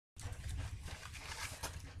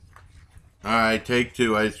Alright, take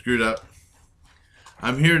two. I screwed up.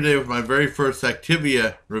 I'm here today with my very first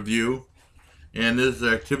Activia review. And this is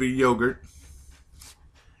Activia yogurt.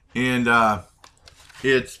 And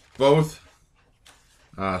it's both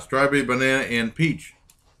strawberry, banana, and peach.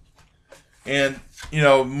 And, you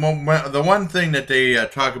know, the one thing that they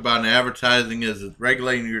talk about in advertising is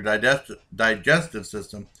regulating your digestive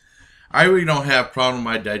system. I really don't have a problem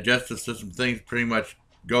with my digestive system. Things pretty much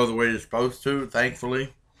go the way they're supposed to,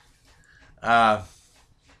 thankfully. But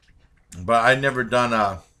I never did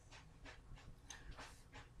an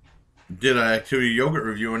Activia yogurt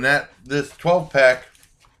review, and this 12-pack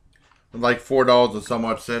was like $4 and some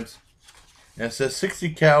odd cents. And it says 60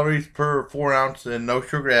 calories per 4 ounce and no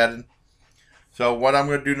sugar added. So what I'm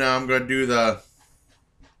going to do now, I'm going to do the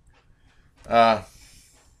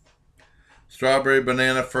strawberry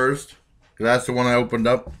banana first, because that's the one I opened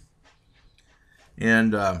up.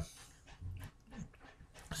 And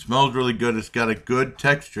smells really good. It's got a good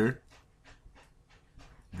texture.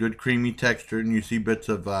 Good creamy texture. And you see bits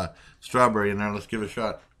of strawberry in there. Let's give it a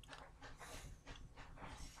shot.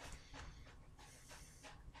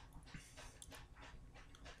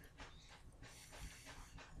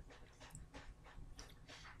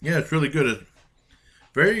 Yeah, it's really good. It's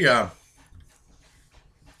very, as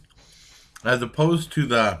opposed to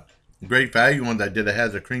the Great Value one that I did, it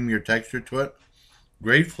has a creamier texture to it.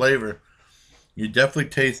 Great flavor. You definitely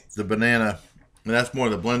taste the banana, and that's more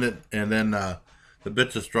the blended, and then the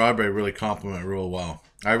bits of strawberry really complement real well.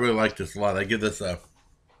 I really like this a lot. I give this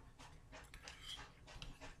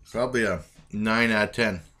probably a 9 out of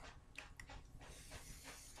 10.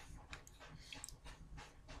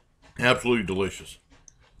 Absolutely delicious.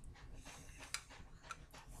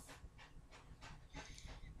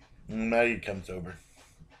 Maggie comes over.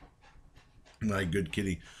 My good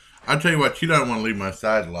kitty. I'll tell you what, she doesn't want to leave my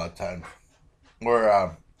side a lot of times. Or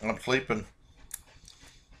I'm sleeping,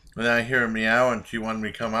 and then I hear her meow, and she wanted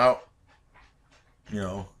me to come out.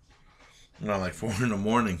 Like 4 in the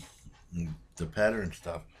morning, to pet her and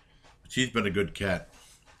stuff. But she's been a good cat.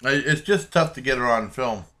 It's just tough to get her on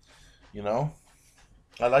film.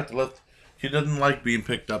 I like to let. She doesn't like being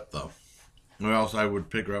picked up though, or else I would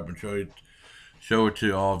pick her up and show it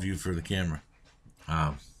to all of you for the camera.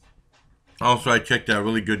 Also, I checked out a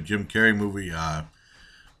really good Jim Carrey movie.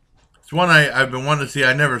 It's one I've been wanting to see.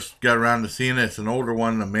 I never got around to seeing it. It's an older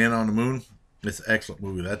one, The Man on the Moon. It's an excellent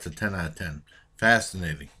movie. That's a 10 out of 10.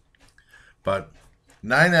 Fascinating. But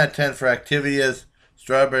 9 out of 10 for Activia's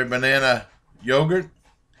strawberry banana yogurt.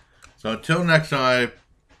 So until next time,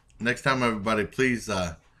 everybody, please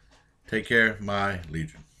take care, my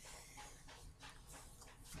legion.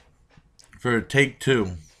 For take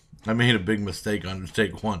two, I made a big mistake on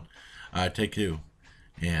take one. Take two,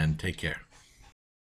 and take care.